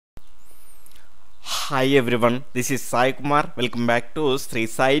Hi everyone, this is Sai Kumar. Welcome back to Sri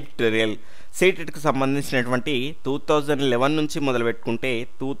Sai Tutorial. Ctet కు సంబంధించినటువంటి 2011 నుంచి మొదలు పెట్టుకుంటే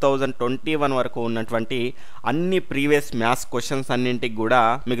 2021 వరకు ఉన్నటువంటి అన్ని ప్రీవియస్ మ్యాథ్స్ క్వశ్చన్స్ అన్నింటికి కూడా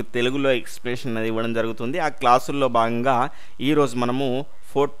మీకు తెలుగులో ఎక్స్ప్లెనేషన్ అనేది ఇవ్వడం జరుగుతుంది. ఆ క్లాసుల్లో భాగంగా ఈరోజు మనము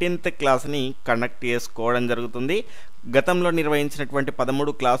 14th క్లాస్ని కండక్ట్ చేసుకోవడం జరుగుతుంది. గతంలో నిర్వహించినటువంటి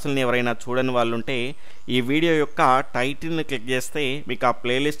 13 క్లాసులను ఎవరైనా చూడని వాళ్ళు ఉంటే ఈ వీడియో యొక్క టైటిల్ని క్లిక్ చేస్తే మీకు ఆ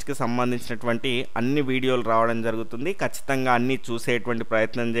ప్లేలిస్ట్కి సంబంధించినటువంటి అన్ని వీడియోలు రావడం జరుగుతుంది. ఖచ్చితంగా అన్నీ చూసేటువంటి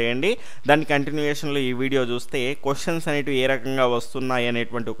ప్రయత్నం చేయండి. దాని కంటిన్యూయేషన్లో ఈ వీడియో చూస్తే క్వశ్చన్స్ అనేటివి ఏ రకంగా వస్తున్నాయి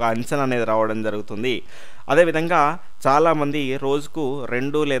అనేటువంటి ఒక అంచనా అనేది రావడం జరుగుతుంది. అదేవిధంగా చాలామంది రోజుకు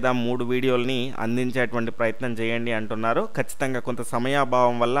 2 లేదా 3 వీడియోల్ని అందించేటువంటి ప్రయత్నం చేయండి అంటున్నారు. ఖచ్చితంగా కొంత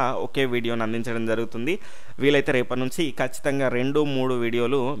సమయాభావం వల్ల ఒకే వీడియోని అందించడం జరుగుతుంది. వీలైతే రేపటి నుంచి ఖచ్చితంగా 2-3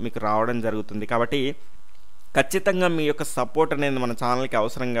 వీడియోలు మీకు రావడం జరుగుతుంది. కాబట్టి ఖచ్చితంగా మీ యొక్క సపోర్ట్ అనేది మన ఛానల్కి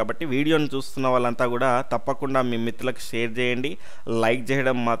అవసరం. కాబట్టి వీడియోని చూస్తున్న వాళ్ళంతా కూడా తప్పకుండా మీ మిత్రులకు షేర్ చేయండి, లైక్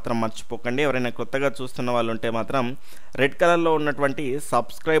చేయడం మాత్రం మర్చిపోకండి. ఎవరైనా కొత్తగా చూస్తున్న వాళ్ళు ఉంటే మాత్రం రెడ్ కలర్లో ఉన్నటువంటి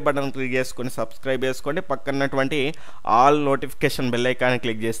సబ్స్క్రైబ్ బటన్ క్లిక్ చేసుకొని సబ్స్క్రైబ్ చేసుకోండి. పక్కనటువంటి all notification bell icon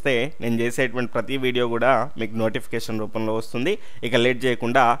click చేస్తే నేను చేసేటువంటి ప్రతి వీడియో కూడా మీకు నోటిఫికేషన్ రూపంలో వస్తుంది. ఇక లేట్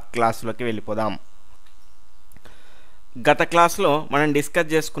చేయకుండా క్లాసులోకి వెళ్ళిపోదాం. గత క్లాస్లో మనం డిస్కస్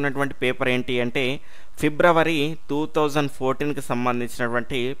చేసుకున్నటువంటి పేపర్ ఏంటి అంటే ఫిబ్రవరి 2014కి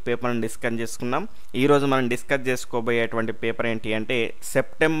సంబంధించినటువంటి పేపర్ని డిస్కస్ చేసుకున్నాం. ఈరోజు మనం డిస్కస్ చేసుకోబోయేటువంటి పేపర్ ఏంటి అంటే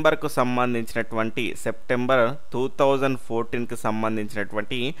సెప్టెంబర్ 2014కి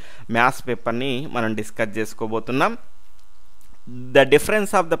సంబంధించినటువంటి మ్యాథ్స్ పేపర్ని మనం డిస్కస్ చేసుకోబోతున్నాం. The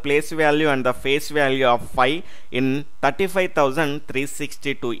difference of the place value and the face value of 5 in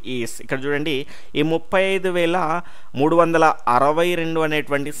 35,362 is ఇక్కడ చూడండి, ఈ 35,362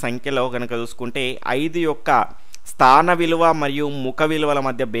 అనేటువంటి సంఖ్యలో కనుక చూసుకుంటే 5 యొక్క స్థాన విలువ మరియు ముఖ విలువల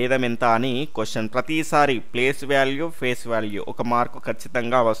మధ్య భేదం ఎంత అని క్వశ్చన్. ప్రతిసారి ప్లేస్ వాల్యూ ఫేస్ వాల్యూ ఒక మార్కు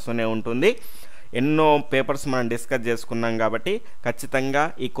ఖచ్చితంగా వస్తూనే ఉంటుంది. ఎన్నో పేపర్స్ మనం డిస్కస్ చేసుకున్నాం కాబట్టి ఖచ్చితంగా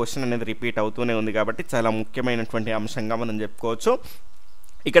ఈ క్వశ్చన్ అనేది రిపీట్ అవుతూనే ఉంది. కాబట్టి చాలా ముఖ్యమైనటువంటి అంశంగా మనం చెప్పుకోవచ్చు.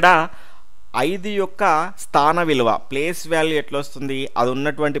 ఇక్కడ 5 యొక్క స్థాన విలువ ప్లేస్ వాల్యూ ఎట్లా వస్తుంది, అది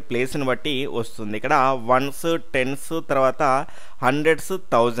ఉన్నటువంటి ప్లేస్ని బట్టి వస్తుంది. ఇక్కడ 1s 10s తర్వాత 100s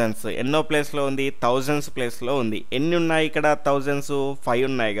 1000s ఎన్నో ప్లేస్లో ఉంది, 1000s ప్లేస్లో ఉంది. ఎన్ని ఉన్నాయి ఇక్కడ 1000s 5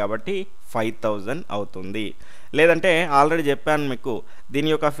 ఉన్నాయి కాబట్టి 5000 అవుతుంది. లేదంటే ఆల్రెడీ చెప్పాను మీకు, దీని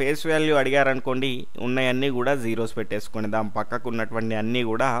యొక్క ఫేస్ వాల్యూ అడిగారనుకోండి, ఉన్నాయన్నీ కూడా జీరోస్ పెట్టేసుకోండి. దాని పక్కకు ఉన్నటువంటి అన్నీ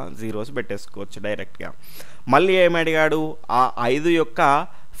కూడా జీరోస్ పెట్టేసుకోవచ్చు డైరెక్ట్గా. మళ్ళీ ఏమి అడిగాడు, ఆ 5 యొక్క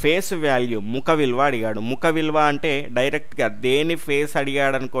ఫేస్ వాల్యూ ముఖ విలువ అడిగాడు. ముఖ విలువ అంటే డైరెక్ట్గా దేని ఫేస్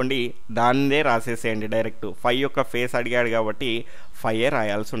అడిగాడు అనుకోండి దాన్నే రాసేసేయండి డైరెక్ట్. 5 యొక్క ఫేస్ అడిగాడు కాబట్టి 5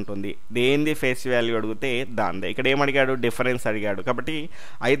 రాయాల్సి ఉంటుంది. దేనిది ఫేస్ వాల్యూ అడిగితే దానిదే. ఇక్కడ ఏమడిగాడు, డిఫరెన్స్ అడిగాడు కాబట్టి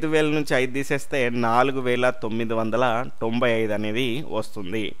 5000 నుంచి 5 తీసేస్తే 4995 అనేది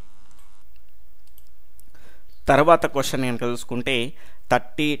వస్తుంది. తర్వాత క్వశ్చన్ కనుక చూసుకుంటే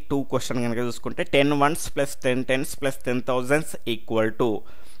 32 క్వశ్చన్ కనుక చూసుకుంటే 10 1s + 10 10s + 10,000 ఈక్వల్ టు,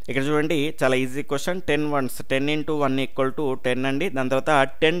 ఇక్కడ చూడండి చాలా ఈజీ క్వశ్చన్. 10 1s 10 × 1 = 10 అండి. దాని తర్వాత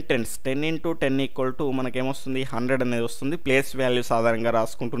 10 10s 10 × 10 = మనకేమొస్తుంది 100 అనేది వస్తుంది. ప్లేస్ వాల్యూ సాధారణంగా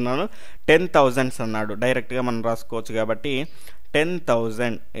రాసుకుంటున్నాను. 10,000 అన్నాడు, డైరెక్ట్గా మనం రాసుకోవచ్చు కాబట్టి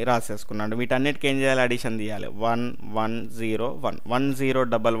 10,000 రాసేసుకున్నాడు. వీటన్నిటికీ ఏం చేయాలి, అడిషన్ తీయాలి. 1 1 0 1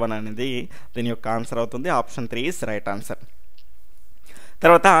 1011 అనేది దీని యొక్క ఆన్సర్ అవుతుంది. Option 3 is right answer.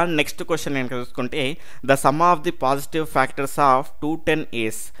 తర్వాత నెక్స్ట్ క్వశ్చన్ కనుక చూసుకుంటే the sum of the positive factors of 210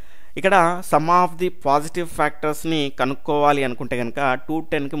 is, ఇక్కడ సమ్ ఆఫ్ ది పాజిటివ్ ఫ్యాక్టర్స్ని కనుక్కోవాలి అనుకుంటే కనుక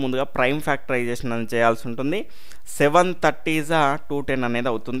 210కి ముందుగా ప్రైమ్ ఫ్యాక్టరైజేషన్ అని చేయాల్సి ఉంటుంది. 730s 210 అనేది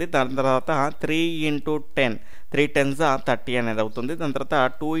అవుతుంది. దాని తర్వాత 3 × 10 3 10s 30 అనేది అవుతుంది. దాని తర్వాత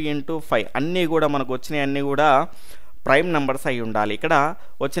 2 × 5 అన్నీ కూడా మనకు వచ్చినాయి, అన్నీ కూడా ప్రైమ్ నెంబర్స్ అయి ఉండాలి. ఇక్కడ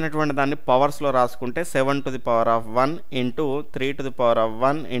వచ్చినటువంటి దాన్ని పవర్స్లో రాసుకుంటే 7 to the power of 1 × 3 to the power of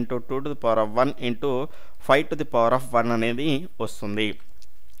 1 × 2 to the power of 1 × 5 to the power of 1 అనేది వస్తుంది.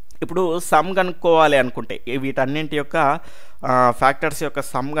 ఇప్పుడు సమ్ కనుక్కోవాలి అనుకుంటే వీటన్నింటి యొక్క ఫ్యాక్టర్స్ యొక్క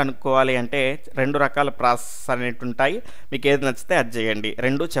సమ్ కనుక్కోవాలి అంటే 2 రకాల ప్రాసెస్ అనేవి ఉంటాయి. మీకు ఏది నచ్చితే అది చేయండి,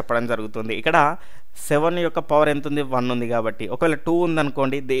 2 చెప్పడం జరుగుతుంది. ఇక్కడ 7 యొక్క పవర్ ఎంత ఉంది, 1 ఉంది కాబట్టి ఒకవేళ 2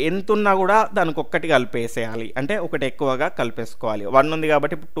 ఉందనుకోండి, ఎంత ఉన్నా కూడా దానికి ఒక్కటి కలిపేసేయాలి, అంటే ఒకటి ఎక్కువగా కలిపేసుకోవాలి. 1 ఉంది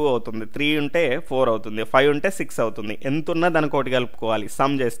కాబట్టి ఇప్పుడు 2 అవుతుంది, 3 ఉంటే 4 అవుతుంది, 5 ఉంటే 6 అవుతుంది. ఎంత ఉన్నా దానికి ఒకటి కలుపుకోవాలి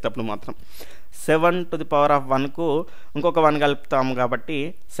సమ్ చేసేటప్పుడు మాత్రం. 7 to the power of 1కు ఇంకొక 1 కలుపుతాము కాబట్టి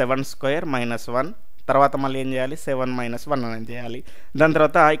 7² - 1. తర్వాత మళ్ళీ ఏం చేయాలి, 7 - 1 అనేది చేయాలి. దాని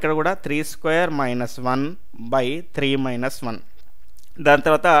తర్వాత ఇక్కడ కూడా 3² - 1/3 - 1. దాని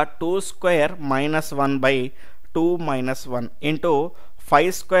తర్వాత 2² - 1/2 - 1 into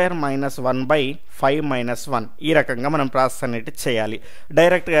 5 square minus 1 by 5 minus 1 ఈ రకంగా మనం ప్రాసెస్ అనేది చేయాలి.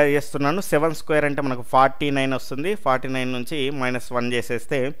 డైరెక్ట్గా చేస్తున్నాను. 7 స్క్వేర్ అంటే మనకు 49 వస్తుంది. 49 నుంచి -1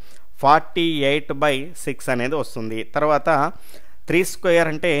 చేసేస్తే 48 బై 6 అనేది వస్తుంది. తర్వాత 3 స్క్వేర్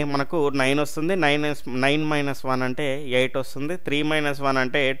అంటే మనకు 9 వస్తుంది. 9 మైనస్ 1 అంటే 8 వస్తుంది. 3 మైనస్ 1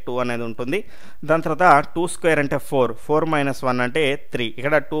 అంటే 2 అనేది ఉంటుంది. దాని తర్వాత 2 స్క్వేర్ అంటే 4 మైనస్ 1 అంటే 3.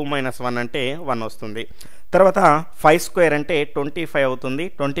 ఇక్కడ 2 మైనస్ 1 అంటే 1 వస్తుంది. తర్వాత 5 స్క్వేర్ అంటే 25 అవుతుంది.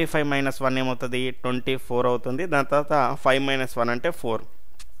 25 మైనస్ 1 ఏమవుతుంది? 24 అవుతుంది. దాని తర్వాత 5 మైనస్ 1 అంటే 4.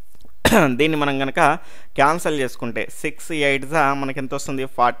 దీన్ని మనం కనుక క్యాన్సల్ చేసుకుంటే 6 8 మనకి ఎంత వస్తుంది?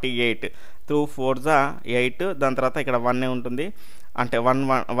 48. 2 4 8. దాని తర్వాత ఇక్కడ 1 ఉంటుంది. అంటే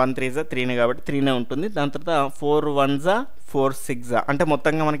 1 3 3 కాబట్టి 3 ఉంటుంది. దాని తర్వాత 4 1 4 6 అంటే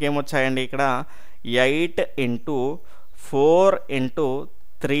మొత్తంగా మనకి ఏమొచ్చాయండి ఇక్కడ 8 ఇంటూ 4 ఇంటూ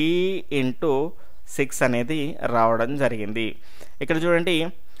 3 ఇంటూ 6 అనేది రావడం జరిగింది. ఇక్కడ చూడండి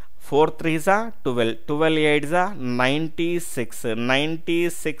 4 3 12, 12 8 96,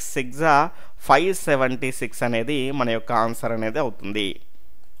 96 6 576 అనేది మన యొక్క ఆన్సర్ అనేది అవుతుంది.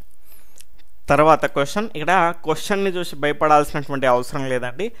 తర్వాత క్వశ్చన్. ఇక్కడ క్వశ్చన్ని చూసి భయపడాల్సినటువంటి అవసరం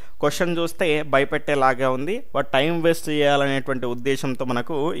లేదండి. క్వశ్చన్ చూస్తే భయపెట్టేలాగా ఉంది. వాడు టైం వేస్ట్ చేయాలనేటువంటి ఉద్దేశంతో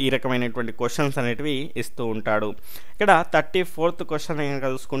మనకు ఈ రకమైనటువంటి క్వశ్చన్స్ అనేటివి ఇస్తూ ఉంటాడు. ఇక్కడ 34th క్వశ్చన్ కనుక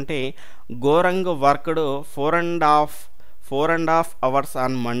చూసుకుంటే గోరంగ్ worked 4.5 hours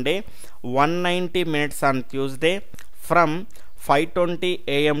on Monday, 190 minutes on Tuesday, from 5:20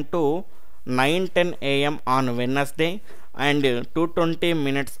 a.m. to 9:10 a.m. on Wednesday and 2:20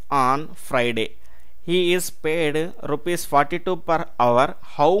 minutes on Friday. He is paid rupees 42 per hour.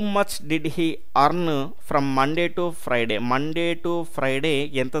 How much did he earn from Monday to Friday? Monday to Friday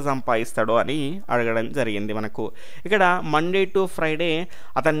ఎంత సంపాదిస్తాడో అని అడగడం జరిగింది మనకు. ఇక్కడ Monday to Friday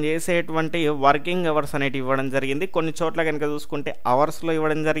అతను చేసేటువంటి working hours అనేటివి ఇవ్వడం జరిగింది. కొన్ని చోట్ల కనుక చూసుకుంటే అవర్స్లో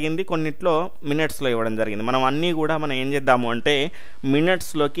ఇవ్వడం జరిగింది, కొన్నిట్లో మినిట్స్లో ఇవ్వడం జరిగింది. మనం అన్నీ కూడా మనం ఏం చేద్దాము అంటే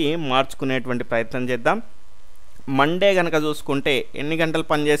మినిట్స్లోకి మార్చుకునేటువంటి ప్రయత్నం చేద్దాం. మండే కనుక చూసుకుంటే ఎన్ని గంటలు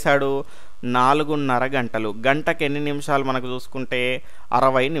పనిచేశాడు? 4.5 గంటలు. గంటకి ఎన్ని నిమిషాలు మనకు చూసుకుంటే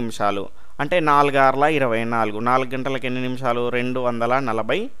 60 నిమిషాలు. అంటే 4 6 24. 4 గంటలకు ఎన్ని నిమిషాలు?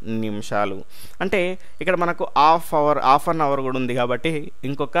 240 నిమిషాలు. అంటే ఇక్కడ మనకు హాఫ్ అన్ అవర్ కూడా ఉంది కాబట్టి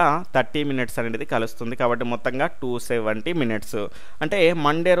ఇంకొక 30 మినిట్స్ అనేది కలుస్తుంది. కాబట్టి మొత్తంగా 270 మినిట్స్. అంటే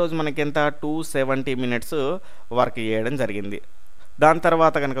మండే రోజు మనకి ఎంత? 270 మినిట్స్ వర్క్ చేయడం జరిగింది. దాని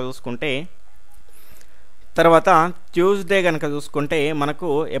తర్వాత కనుక చూసుకుంటే తర్వాత ట్యూస్డే కనుక చూసుకుంటే మనకు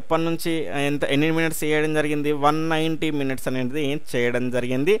ఎప్పటి నుంచి ఎన్ని మినిట్స్ చేయడం జరిగింది? 190 మినిట్స్ అనేది చేయడం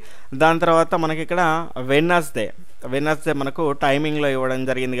జరిగింది. దాని తర్వాత మనకి ఇక్కడ వెడ్నెస్డే మనకు టైమింగ్లో ఇవ్వడం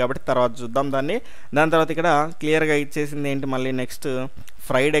జరిగింది కాబట్టి తర్వాత చూద్దాం దాన్ని. దాని తర్వాత ఇక్కడ క్లియర్గా ఇచ్చేసింది ఏంటి? మళ్ళీ నెక్స్ట్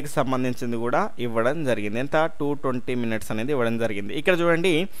ఫ్రైడేకి సంబంధించింది కూడా ఇవ్వడం జరిగింది. ఎంత? 220 మినిట్స్ అనేది ఇవ్వడం జరిగింది. ఇక్కడ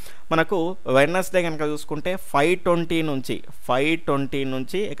చూడండి మనకు వెడ్నెస్డే కనుక చూసుకుంటే 5:20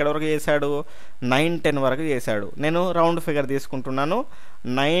 నుంచి ఎక్కడ వరకు చేశాడు? 9:10 వరకు చేశాడు. నేను రౌండ్ ఫిగర్ తీసుకుంటున్నాను.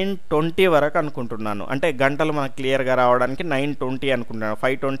 9:20 వరకు అనుకుంటున్నాను. అంటే గంటలు మనకు క్లియర్గా రావడానికి 9:20 అనుకుంటున్నాను.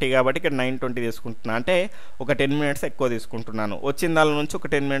 5:20 కాబట్టి ఇక్కడ 9:20 తీసుకుంటున్నాను. అంటే ఒక 10 మినిట్స్ ఎక్కువ తీసుకుంటున్నాను. వచ్చిన దాని నుంచి ఒక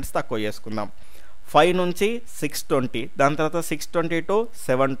 10 మినిట్స్ తక్కువ చేసుకుందాం. 5 నుంచి 6:20, దాని తర్వాత 6:20 టు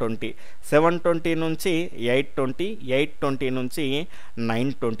 7:20, 7:20 నుంచి 8:20, 8:20 నుంచి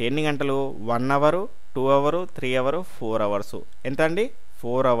 9:20. ఎన్ని గంటలు? 1 అవరు, 2 అవరు, 3 అవరు, 4 అవర్స్. ఎంత అండి?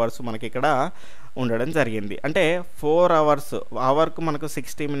 4 అవర్స్ మనకి ఇక్కడ ఉండడం జరిగింది. అంటే 4 అవర్స్, అవర్కు మనకు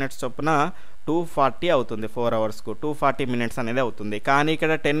 60 మినిట్స్ చొప్పున 240 అవుతుంది. 4 అవర్స్కు 240 మినిట్స్ అనేది అవుతుంది. కానీ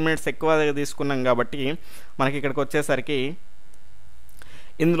ఇక్కడ 10 మినిట్స్ ఎక్కువ తీసుకున్నాం కాబట్టి మనకి ఇక్కడికి వచ్చేసరికి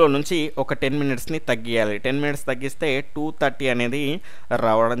ఇందులో నుంచి ఒక 10 మినిట్స్ని తగ్గియాలి. 10 మినిట్స్ తగ్గిస్తే 230 అనేది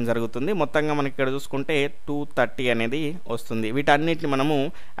రావడం జరుగుతుంది. మొత్తంగా మనకి ఇక్కడ చూసుకుంటే 230 అనేది వస్తుంది. వీటన్నిటిని మనము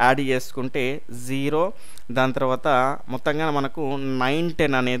యాడ్ చేసుకుంటే 0, దాని తర్వాత మొత్తంగా మనకు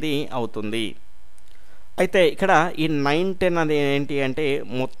 910 అనేది అవుతుంది. అయితే ఇక్కడ ఈ 910 అది ఏంటి అంటే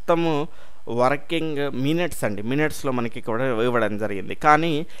మొత్తము వర్కింగ్ మినిట్స్ అండి. మినిట్స్లో మనకి ఇక్కడ ఇవ్వడం జరిగింది.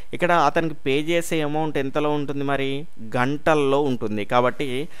 కానీ ఇక్కడ అతనికి పే చేసే అమౌంట్ ఎంతలో ఉంటుంది? మరి గంటల్లో ఉంటుంది. కాబట్టి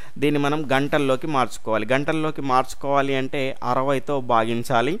దీన్ని మనం గంటల్లోకి మార్చుకోవాలి. గంటల్లోకి మార్చుకోవాలి అంటే 60తో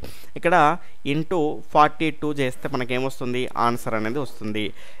భాగించాలి. ఇక్కడ ఇంటూ 42 చేస్తే మనకేమొస్తుంది? ఆన్సర్ అనేది వస్తుంది.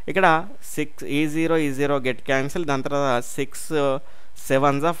 ఇక్కడ 6 ఈ 0 గెట్ క్యాన్సిల్. దాని తర్వాత 6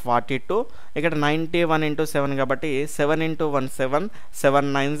 7 42. ఇక్కడ 91 into 7 కాబట్టి 7 into 1 7, 7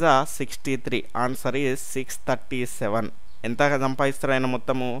 9 63. Answer is 637. ఎంత సంపాదిస్తారు ఆయన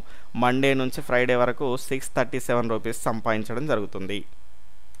మొత్తము? మండే నుంచి ఫ్రైడే వరకు 637 రూపీస్ సంపాదించడం జరుగుతుంది.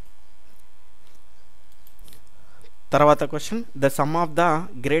 తర్వాత question the sum of the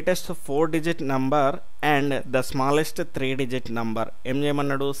greatest 4 digit number and the smallest 3 digit number ఏం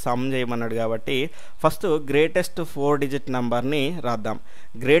చేయమన్నాడు, సమ్ చేయమన్నాడు. కాబట్టి ఫస్ట్ గ్రేటెస్ట్ 4 డిజిట్ నంబర్ని రాద్దాం.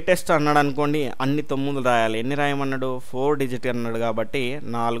 గ్రేటెస్ట్ అన్నాడు అనుకోండి, అన్ని 9 రాయాలి. ఎన్ని రాయమన్నాడు, 4 డిజిట్ అన్నాడు కాబట్టి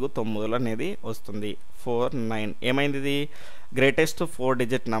 4 9 అనేది వస్తుంది. 4 9 ఏమైంది, ఇది గ్రేటెస్ట్ 4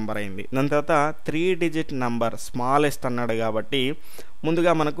 డిజిట్ నంబర్ అయింది. దాని తర్వాత 3 డిజిట్ నంబర్ స్మాలెస్ట్ అన్నాడు కాబట్టి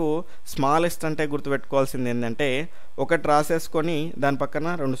ముందుగా మనకు స్మాలెస్ట్ అంటే గుర్తుపెట్టుకోవాల్సింది ఏంటంటే ఒకటి రాసేసుకొని దాని పక్కన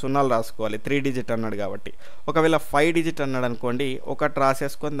 2 సున్నాలు రాసుకోవాలి. 3 డిజిట్ అన్నాడు కాబట్టి. ఒకవేళ 5 డిజిట్ అన్నాడు అనుకోండి, ఒకటి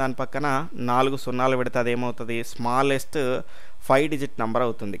రాసేసుకొని దాని పక్కన 4 సున్నాలు పెడితే అది ఏమవుతుంది, స్మాలెస్ట్ 5 డిజిట్ నెంబర్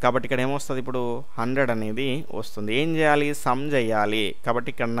అవుతుంది. కాబట్టి ఇక్కడ ఏమొస్తుంది, ఇప్పుడు 100 అనేది వస్తుంది. ఏం చేయాలి, సమ్ చేయాలి. కాబట్టి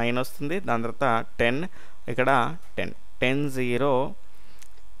ఇక్కడ 9 వస్తుంది. దాని తర్వాత 10, ఇక్కడ 10 10 0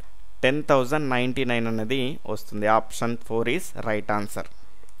 10,099 అనేది వస్తుంది. Option 4 is right answer.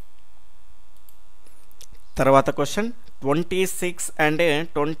 తర్వాత క్వశ్చన్ 26 అండ్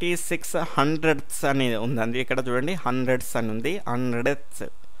 26 హండ్రెడ్స్ అనేది ఉందండి. ఇక్కడ చూడండి హండ్రెడ్స్ అని ఉంది. హండ్రెడ్స్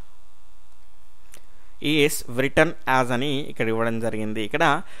ఈస్ రిటర్న్ యాజ్ అని ఇక్కడ ఇవ్వడం జరిగింది. ఇక్కడ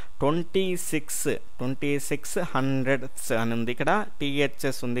 26 హండ్రెడ్స్ అని ఉంది. ఇక్కడ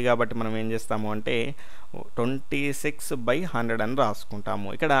టీహెచ్ఎస్ ఉంది కాబట్టి మనం ఏం చేస్తాము అంటే 26/100 అని రాసుకుంటాము.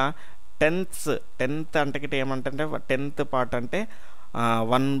 ఇక్కడ టెన్త్ అంటే ఏమంటే 10th పార్ట్ అంటే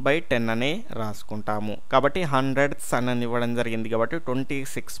 1/10 అనే రాసుకుంటాము. కాబట్టి హండ్రెడ్స్ అని ఇవ్వడం జరిగింది కాబట్టి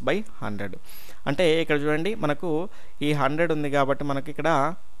 26/100 అంటే ఇక్కడ చూడండి మనకు ఈ 100 ఉంది కాబట్టి మనకి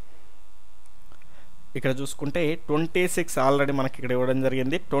ఇక్కడ చూసుకుంటే 26 ఆల్రెడీ మనకి ఇక్కడ ఇవ్వడం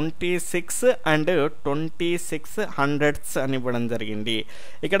జరిగింది. 26 అండ్ 26 హండ్రెడ్స్ అని ఇవ్వడం జరిగింది.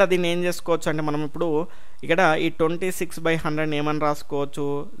 ఇక్కడ దీన్ని ఏం చేసుకోవచ్చు అంటే మనం ఇప్పుడు ఇక్కడ ఈ 26/100 ఏమని రాసుకోవచ్చు,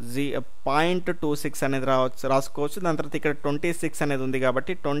 0.26 అనేది రాసుకోవచ్చు. దాని తర్వాత ఇక్కడ 26 అనేది ఉంది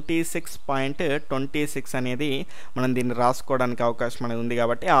కాబట్టి 26.26 అనేది మనం దీన్ని రాసుకోవడానికి అవకాశం అనేది ఉంది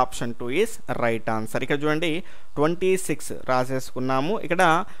కాబట్టి ఆప్షన్ 2 ఈజ్ రైట్ ఆన్సర్. ఇక్కడ చూడండి 26 రాసేసుకున్నాము. ఇక్కడ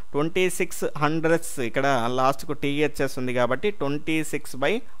 26 హండ్రెడ్స్ ఇక్కడ లాస్ట్కు టీహెచ్ఎస్ ఉంది కాబట్టి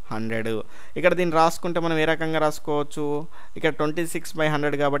 26/100. ఇక్కడ దీన్ని రాసుకుంటే మనం ఏ రకంగా రాసుకోవచ్చు, ఇక్కడ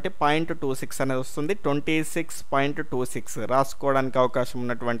 26/100 కాబట్టి 0.26 అనేది వస్తుంది. 26.26 రాసుకోవడానికి అవకాశం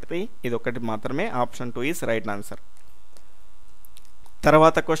ఉన్నటువంటిది ఇది ఒకటి మాత్రమే. Option 2 is right answer.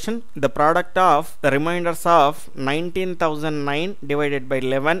 తర్వాత question the product of the reminders of 19,009 divided by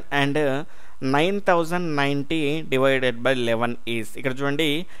 11 and 9,090 divided by 11 is. ఇక్కడ చూడండి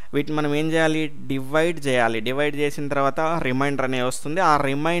వీటిని మనం ఏం చేయాలి, డివైడ్ చేయాలి. డివైడ్ చేసిన తర్వాత రిమైండర్ అనేది వస్తుంది. ఆ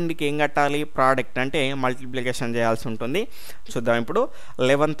రిమైండర్కి ఏం కట్టాలి, ప్రోడక్ట్ అంటే మల్టిప్లికేషన్ చేయాల్సి ఉంటుంది. చూద్దాం ఇప్పుడు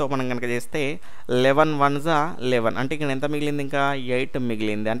 11తో మనం కనుక చేస్తే 11 1s 11 అంటే ఇక్కడ ఎంత మిగిలింది, ఇంకా 8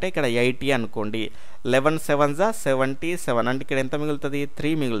 మిగిలింది. అంటే ఇక్కడ 80 అనుకోండి. 11 7s 77 అంటే ఇక్కడ ఎంత మిగులుతుంది,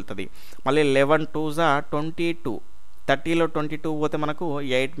 3 మిగులుతుంది. మళ్ళీ 11 2s 22 30లో 22 పోతే మనకు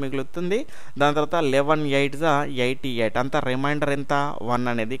 8 మిగులుతుంది. దాని తర్వాత 11 8s 88 అంతా రిమైండర్ ఎంత 1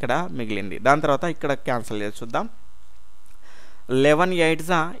 అనేది ఇక్కడ మిగిలింది. దాని తర్వాత ఇక్కడ క్యాన్సిల్ చేసి చూద్దాం. 11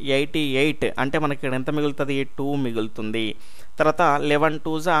 8s 88 అంటే మనకి ఇక్కడ ఎంత మిగులుతుంది, 2 మిగులుతుంది. తర్వాత 11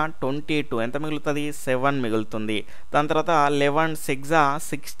 2s 22 ఎంత మిగులుతుంది, 7 మిగులుతుంది. దాని తర్వాత 11 6s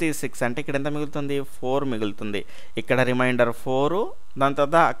 66 అంటే ఇక్కడ ఎంత మిగులుతుంది, 4 మిగులుతుంది. ఇక్కడ రిమైండర్ 4, దాని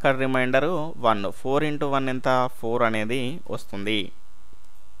తర్వాత అక్కడ రిమైండర్ 1. 4 × 1 ఎంత, 4 అనేది వస్తుంది.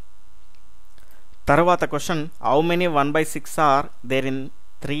 తర్వాత question how many 1/6 are there in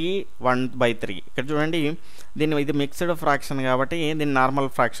 3 1/3. ఇక్కడ చూడండి ఇది మిక్స్డ్ ఫ్రాక్షన్ కాబట్టి దీన్ని నార్మల్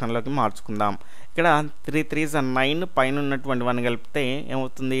ఫ్రాక్షన్లోకి మార్చుకుందాం. ఇక్కడ 3 3s 9 పైన ఉన్నటువంటి 1 కలిపితే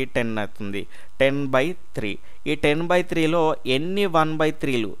ఏమవుతుంది, 10 అవుతుంది. 10/3. ఈ 10/3లో ఎన్ని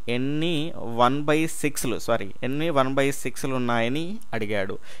 1/3లు ఎన్ని 1/6లు ఉన్నాయని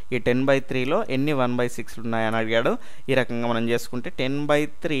అడిగాడు. ఈ 10/3లో ఎన్ని 1/6లు ఉన్నాయని అడిగాడు. ఈ రకంగా మనం చేసుకుంటే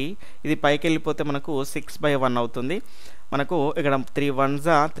 10/3 ఇది పైకి వెళ్ళిపోతే మనకు 6/1 అవుతుంది. మనకు ఇక్కడ 3 1s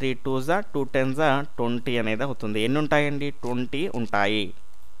 3 2s 2 10s 20 అనేది అవుతుంది. ఎన్ని ఉంటాయండి, 20 ఉంటాయి.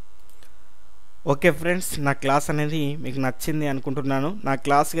 ఓకే ఫ్రెండ్స్, నా క్లాస్ అనేది మీకు నచ్చింది అనుకుంటున్నాను. నా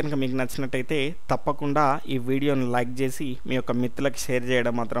క్లాస్ కనుక మీకు నచ్చినట్టయితే తప్పకుండా ఈ వీడియోని లైక్ చేసి మీ యొక్క మిత్రులకు షేర్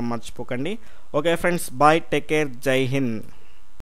చేయడం మాత్రం మర్చిపోకండి. Okay friends, bye, take care, జై హింద్.